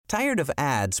Tired of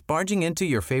ads barging into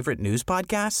your favorite news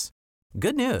podcasts?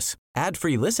 Good news.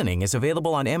 Ad-free listening is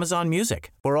available on Amazon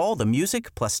Music for all the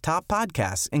music plus top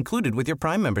podcasts included with your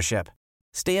Prime membership.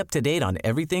 Stay up to date on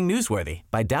everything newsworthy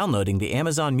by downloading the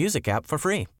Amazon Music app for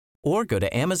free or go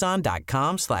to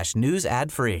amazon.com/news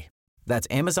ad free. That's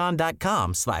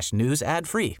amazon.com/news ad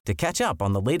free to catch up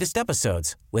on the latest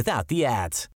episodes without the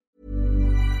ads.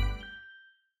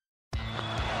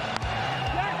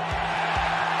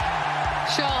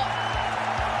 Shot.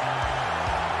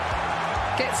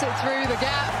 Gets it through the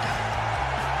gap.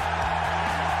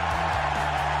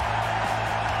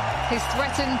 He's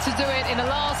threatened to do it in the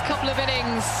last couple of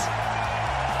innings,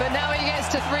 but now he gets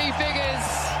to three figures.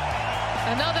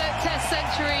 Another Test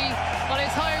century on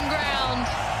his home ground,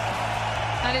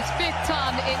 and his fifth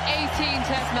ton in 18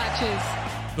 Test matches.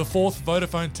 The fourth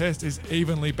Vodafone Test is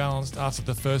evenly balanced after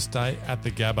the first day at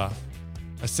the Gabba.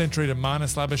 A century to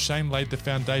Marnus Labuschagne laid the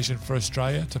foundation for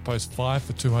Australia to post 5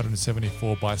 for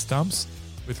 274 by stumps,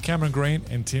 with Cameron Green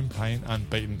and Tim Paine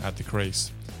unbeaten at the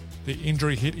crease. The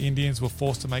injury-hit Indians were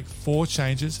forced to make 4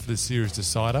 changes for the series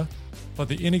decider, but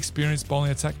the inexperienced bowling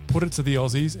attack put it to the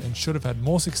Aussies and should have had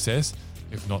more success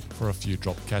if not for a few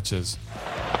dropped catches.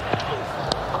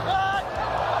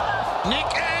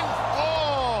 Nick and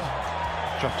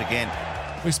dropped again.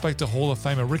 We spoke to Hall of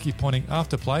Famer Ricky Ponting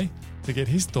after play to get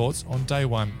his thoughts on day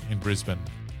one in Brisbane.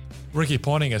 Ricky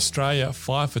Ponting, Australia,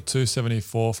 5 for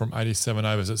 274 from 87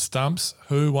 overs at stumps.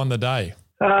 Who won the day?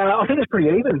 I think it's pretty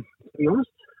even, to be honest.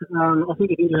 I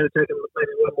think if England had taken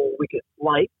maybe one more wicket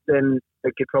late, then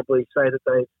they could probably say that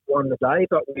they won the day.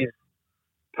 But with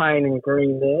Payne and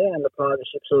Green there and the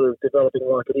partnership sort of developing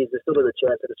like it is, there's still a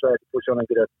chance that Australia could push on and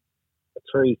get a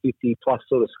 350 plus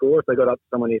sort of score. If they got up to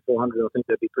somewhere near 400, I think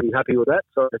they'd be pretty happy with that.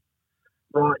 So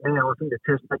right now, I think the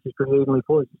Test match is pretty evenly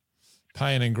poised.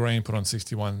 Payne and Green put on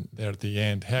 61 there at the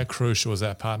end. How crucial was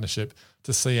that partnership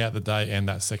to see out the day and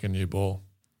that second new ball?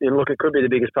 Yeah, look, it could be the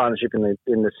biggest partnership in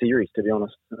the series, to be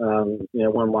honest.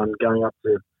 1-1 going up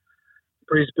to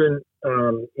Brisbane.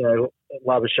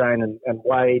 Labuschagne and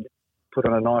Wade put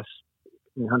on a nice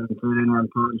 113-run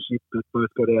partnership, but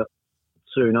both got out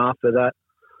soon after that.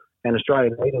 And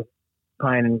Australia needed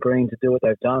Payne and Green to do what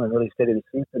they've done and really steady the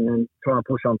ship and then try and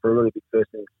push on for a really big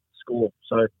first inning score.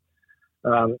 So,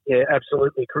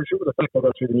 absolutely crucial. The fact they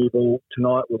got through the new ball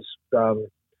tonight was,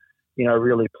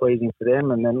 really pleasing for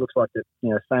them. And then it looks like that,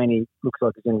 Saini looks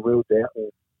like he's in real doubt.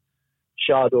 And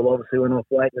Shardul obviously went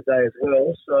off late in the day as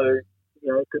well. So,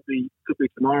 it could be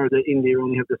tomorrow that India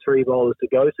only have the 3 bowlers to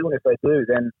go to. And if they do,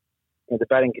 then the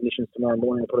batting conditions tomorrow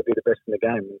morning will probably be the best in the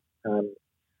game.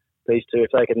 These two, if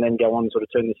they can then go on and sort of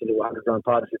turn this into a 100-run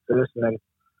partnership first and then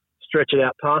stretch it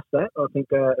out past that, I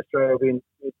think Australia will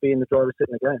be in the driver's seat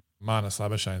in the game. Marnus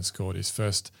Labuschagne scored his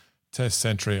first Test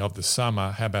century of the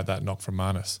summer. How about that knock from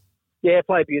Marnus? Yeah,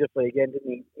 played beautifully again, didn't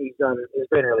he? He's been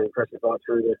really impressive right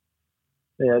through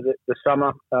the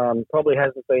summer. Probably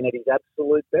hasn't been at his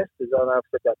absolute best, as I know I've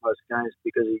said that most games,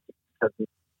 because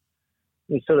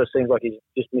he sort of seems like he's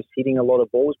just missed hitting a lot of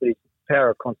balls, but his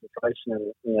power of concentration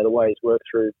and the way he's worked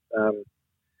through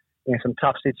some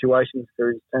tough situations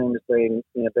for his team has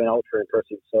been ultra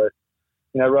impressive. So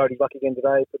rode his luck again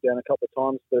today, put down a couple of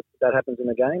times, but that happens in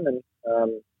the game. And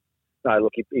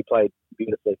he played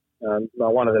beautifully.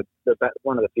 One of the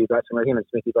few batsmen, him and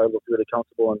Smithy both looked really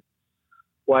comfortable, and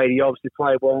Wade, he obviously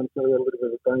played well and so a little bit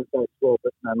of a bone as well.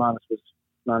 But Marnus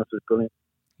was brilliant.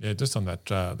 Yeah, just on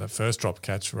that first drop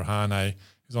catch, Rahane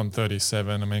is on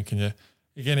 37. I mean, can you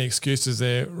get any excuses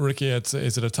there, Ricky? Is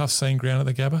it a tough scene ground at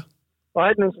the Gabba? I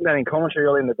had mentioned that in commentary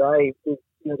earlier in the day.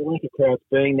 The link of crowds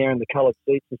being there and the coloured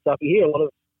seats and stuff. You hear a lot of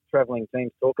travelling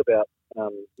teams talk about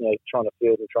trying to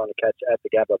field and trying to catch at the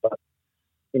Gabba, but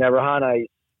Rahane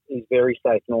is very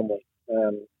safe normally.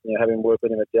 Having worked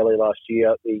with him at Delhi last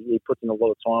year, he puts in a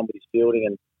lot of time with his fielding,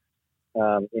 and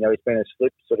he's been a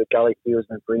slip sort of gully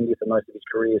fieldsman for India for most of his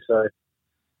career. So,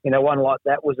 one like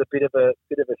that was a bit of a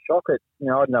shock. I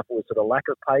don't know if it was sort of lack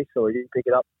of pace or he didn't pick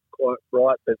it up quite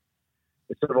right, but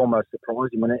it sort of almost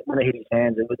surprised him when it hit his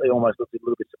hands. He almost looked a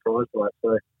little bit surprised by it.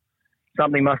 So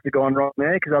something must have gone wrong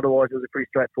there, because otherwise it was a pretty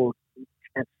straightforward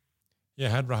chance. Yeah,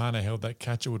 had Rahane held that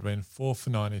catch, it would have been 4 for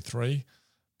 93.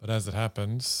 But as it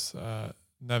happens,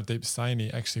 Navdeep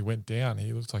Saini actually went down.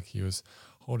 He looked like he was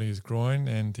holding his groin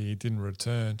and he didn't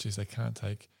return. Geez, they can't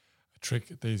take a trick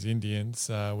at these Indians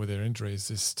with their injuries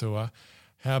this tour.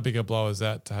 How big a blow is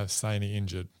that to have Saini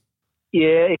injured?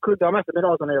 Yeah, it could. I must admit, I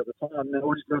was on there at the time. I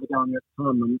was just going at the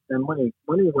time. And when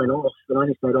he went off, it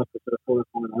only stayed off for sort of 4 or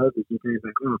 5 overs. He came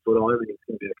back on. I thought, everything's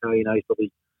going to be okay. He's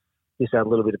probably just had a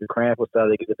little bit of a cramp or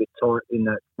started to get a bit tight in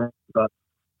that. But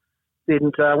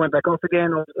Didn't. Went back off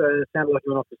again. Sounded like he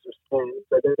went off to suspend,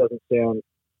 so that doesn't sound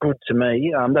good to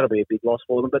me. That'll be a big loss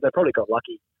for them, but they probably got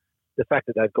lucky. The fact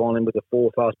that they've gone in with the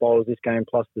 4 fast bowlers this game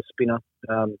plus the spinner,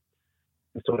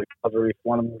 sort of cover if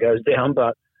one of them goes down.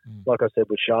 But like I said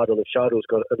with Shardul, if Shardul's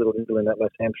got a little niggle in that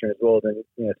left hamstring as well, then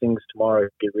things tomorrow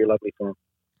get real ugly for him.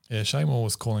 Yeah, Shane Moore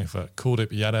was calling for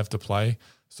Kuldeep Yadav to play.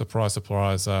 Surprise,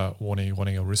 surprise,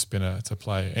 wanting a wrist spinner to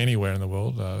play anywhere in the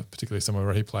world, particularly somewhere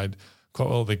where he played quite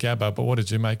well at the Gabba. But what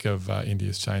did you make of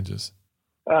India's changes?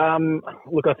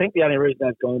 Look, I think the only reason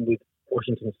they've gone with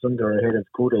Washington Sundar ahead of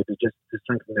Kuldeep is just to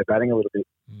strengthen their batting a little bit.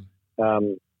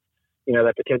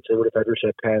 They potentially would have had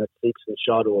Rishabh Pant at 6 and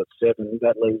Shardul at 7.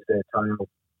 That leaves their tail,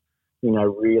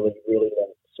 really, really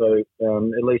long. So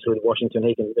at least with Washington,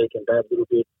 he can bat a little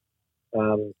bit.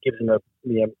 Gives them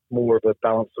more of a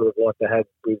balance, sort of like they had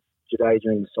with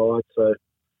Jadeja in the side. So,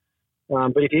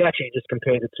 but if you actually just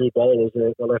compare the two bowlers,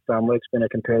 the left arm leg spinner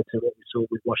compared to what we saw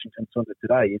with Washington Sundar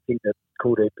today, you'd think that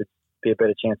Kuldeep would be a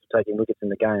better chance of taking wickets in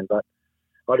the game. But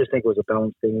I just think it was a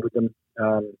balance thing with them.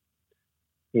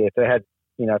 If they had,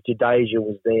 if Jadeja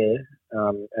was there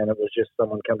and it was just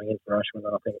someone coming in for Ashwin,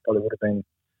 then I think it probably would have been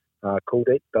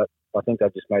Kuldeep. But I think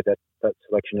they've just made that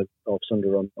selection of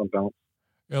Sundar on balance.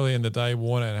 Early in the day,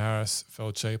 Warner and Harris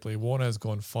fell cheaply. Warner has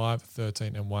gone 5,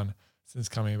 13 and 1 since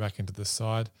coming back into the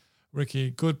side.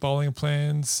 Ricky, good bowling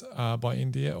plans by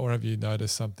India, or have you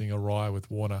noticed something awry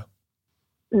with Warner?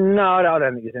 No, I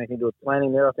don't think there's anything to do with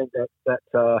planning there. I think that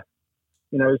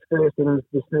his first innings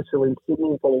dismissal in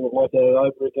Sydney, probably would like to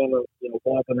over again,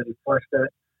 wipe on that he flashed that.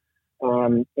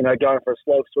 Going for a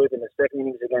slow sweep in the second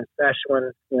innings against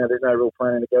Ashwin, there's no real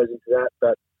planning that goes into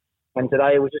that. And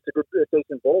today it was just a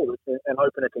decent ball, an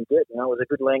opener can get. It was a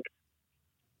good length,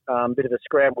 bit of a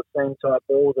scrambled seam type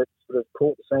ball that sort of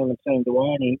caught the seam and seamed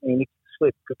away, and he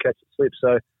could catch it slip.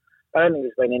 So I don't think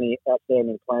there's been any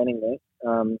outstanding planning there.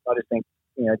 I just think,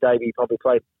 Davey probably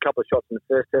played a couple of shots in the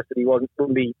first test that he wouldn't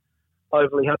be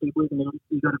overly happy with, and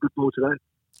he got a good ball today.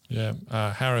 Yeah,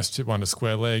 Harris chipped one to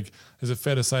square leg. Is it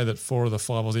fair to say that 4 of the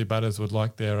 5 Aussie batters would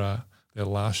like their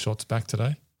last shots back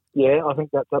today? Yeah, I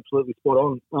think that's absolutely spot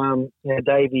on.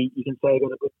 Davey, you can say he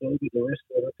got a good thing, but the rest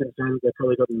of it, I can say they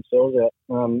probably got themselves out.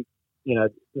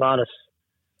 Marnus,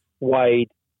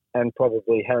 Wade, and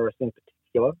probably Harris in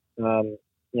particular.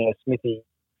 Smithy.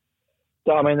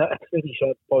 Smithy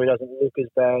shot probably doesn't look as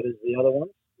bad as the other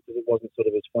ones because it wasn't sort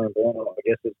of as flamboyant, I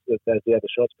guess, as the other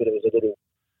shots, but it was a little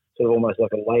sort of almost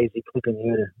like a lazy clip in the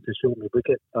air to shorten the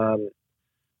wicket.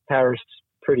 Harris,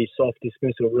 pretty soft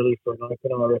dismissal really for an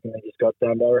opener. I reckon they just got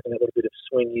done. I reckon that little bit of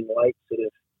swing in late sort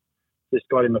of just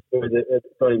got him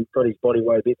got his body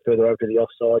weight a bit further over to the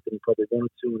offside than he probably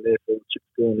wanted to, and therefore chipped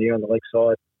the ball in the air on the leg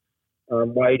side.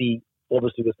 Wadey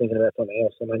obviously was thinking about something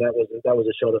else. That was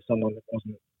a shot of someone that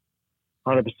wasn't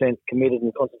 100% committed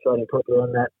and concentrating properly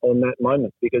on that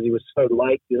moment because he was so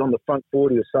late. He was on the front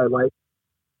foot. He was so late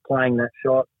playing that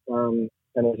shot, and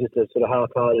it was just a sort of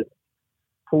half-hearted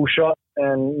pull shot,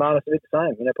 and Marnus a bit the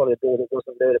same. Probably a ball that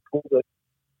wasn't there to pull, but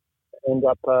end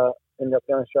up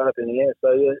going straight up in the air.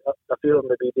 So yeah, I feel them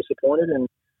to be disappointed, and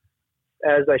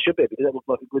as they should be, because that looked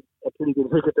like a pretty good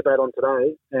wicket to bat on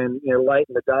today. And late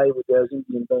in the day with those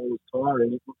Indian bowlers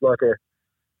tiring, it looked like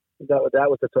that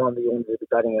was the time that you wanted to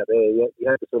be batting out there. You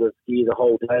had to sort of gear the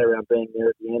whole day around being there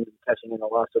at the end and catching in the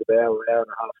last sort of hour and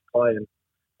a half of play. And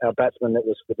our batsman that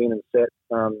was for the in and set,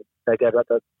 they gave up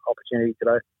that opportunity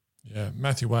today. Yeah,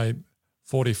 Matthew Wade,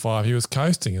 45. He was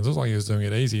coasting. It looked like he was doing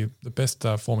it easy. The best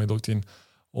form he looked in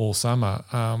all summer.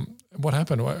 What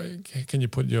happened? Can you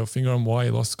put your finger on why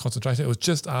he lost concentration? It was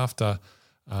just after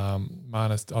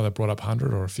Marnus either brought up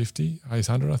 100 or 50. He's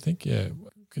 100, I think. Yeah.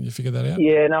 Can you figure that out?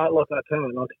 Yeah, no, look, I can't.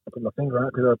 I can't put my finger on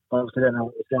it because I obviously don't know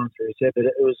what was going through his head, but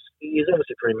he was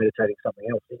obviously premeditating something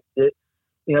else.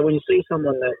 When you see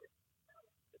someone that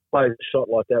plays a shot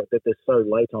like that they're so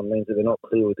late on, means that they're not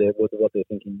clear with what they're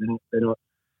thinking. They're not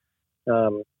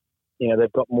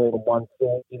they've got more than one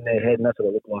thought in their head, and that's what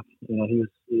it looked like. He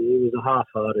was a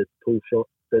half-hearted pull shot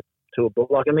to a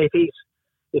ball.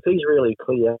 If he's really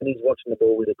clear and he's watching the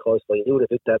ball really closely, he would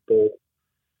have hit that ball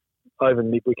over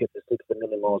mid-wicket to 60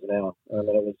 million miles an hour. And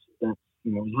it was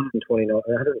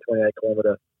 128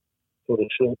 kilometre sort of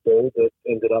short ball that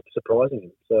ended up surprising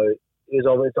him. So it's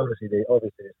obviously there.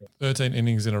 13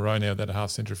 innings in a row now, that a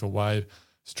half century for Wade.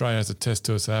 Australia has a test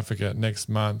tour South Africa next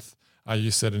month.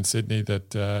 You said in Sydney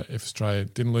that if Australia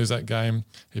didn't lose that game,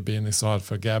 he'd be in the side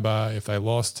for Gabba. If they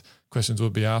lost, questions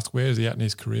would be asked, where is he at in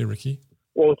his career, Ricky?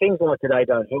 Well, things like today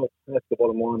don't help. That's the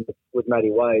bottom line with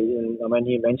Matty Wade. And,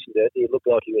 you mentioned it. He looked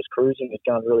like he was cruising. It was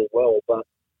going really well. But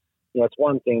it's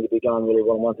one thing to be going really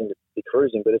well and one thing to be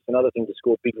cruising, but it's another thing to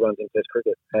score big runs in Test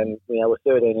cricket. And, with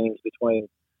 13 innings between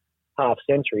half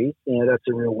centuries, that's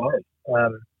a real worry.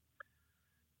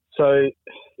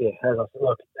 As I said,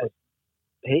 look,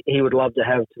 he would love to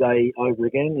have today over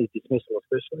again, his dismissal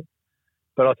especially.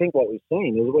 But I think what we've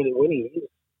seen is when he is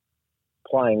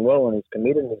playing well and he's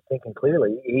committed and he's thinking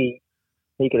clearly,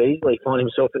 he could easily find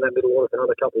himself in that middle order for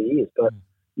another couple of years. But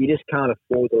you just can't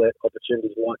afford to let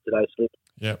opportunities like today slip.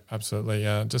 Yeah, absolutely.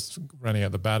 Just running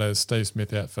out the batters, Steve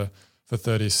Smith out for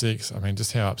 36. I mean,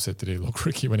 just how upset did he look,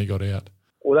 Ricky, when he got out?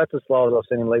 Well, that's as slow as I've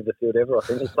seen him leave the field ever. I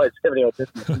think he played 70 odd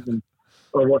tests and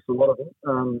I watched a lot of it.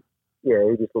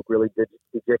 He just looked really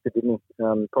dejected, didn't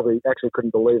he? Probably actually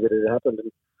couldn't believe that it had happened.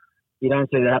 And you don't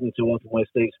see that happen too often where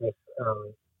Steve Smith,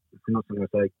 I'm not going to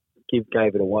say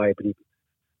gave it away, but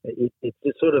it's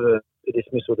just sort of a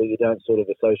dismissal that you don't sort of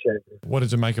associate with. What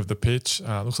did you make of the pitch?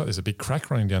 Looks like there's a big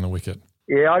crack running down the wicket.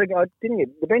 Yeah, I didn't get.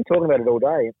 They've been talking about it all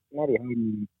day. Matty Hayden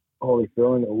and Holly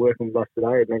Furlan that were working with us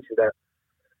today had mentioned that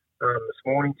this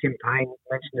morning. Tim Payne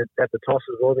mentioned it at the toss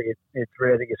as well. That it's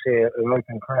rare that you see an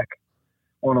open crack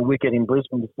on a wicket in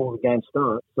Brisbane before the game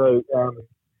starts. So,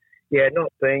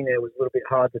 not being there was a little bit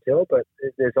hard to tell, but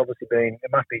there's obviously been.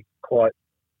 It must be quite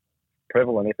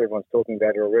prevalent if everyone's talking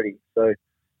about it already. So,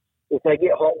 if they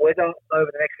get hot weather over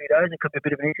the next few days, it could be a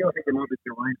bit of an issue. I think there might be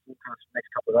a rain forecast for the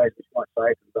next couple of days, which might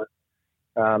save them. But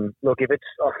look, if it's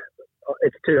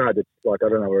too hard to I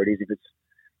don't know where it is.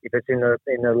 If it's in the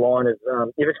line of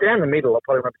if it's down the middle, it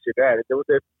probably won't be too bad.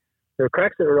 The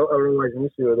cracks that are always an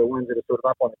issue are the ones that are sort of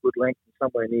up on a good length and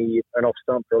somewhere near an off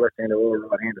stump for a left-hander or a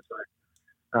right-hander.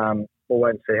 So we'll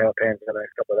wait and see how it pans in the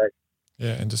next couple of days.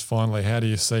 Yeah, and just finally, how do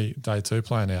you see day 2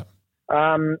 playing out?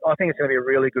 I think it's going to be a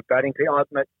really good batting team.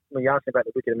 When you asked me about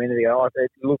the wicket a minute ago,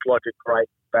 it looked like a great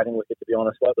batting wicket, to be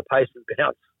honest. Like the pace and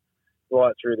bounce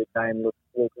right through the game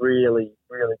looked really,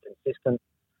 really consistent.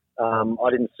 I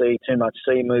didn't see too much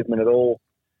seam movement at all.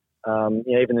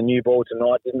 Even the new ball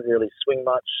tonight didn't really swing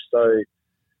much. So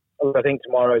I think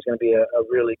tomorrow is going to be a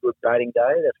really good batting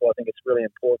day. That's why I think it's really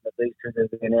important that these two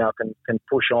now can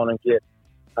push on and get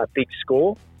a big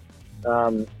score.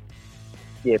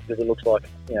 Because it looks like,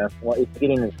 if you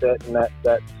get in and certain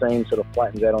that seam sort of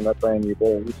flattens out on that brand new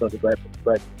ball. It looks like a great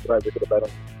wicket to bat on.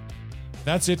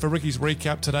 That's it for Ricky's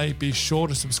recap today. Be sure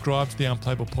to subscribe to the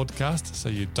Unplayable podcast so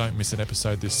you don't miss an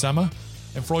episode this summer.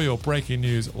 And for all your breaking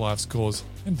news, live scores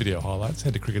and video highlights,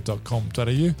 head to cricket.com.au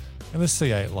and the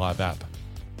C8 Live app.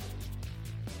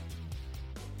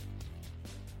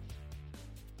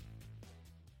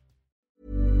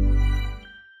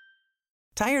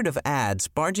 Tired of ads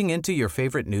barging into your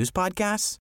favorite news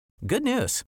podcasts? Good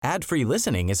news. Ad-free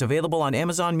listening is available on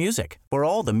Amazon Music for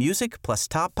all the music plus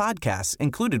top podcasts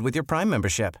included with your Prime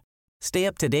membership. Stay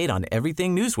up to date on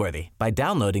everything newsworthy by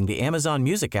downloading the Amazon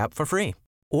Music app for free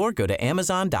or go to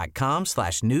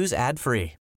amazon.com/news ad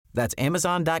free. That's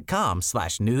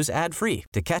amazon.com/news ad free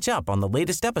to catch up on the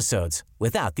latest episodes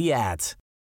without the ads.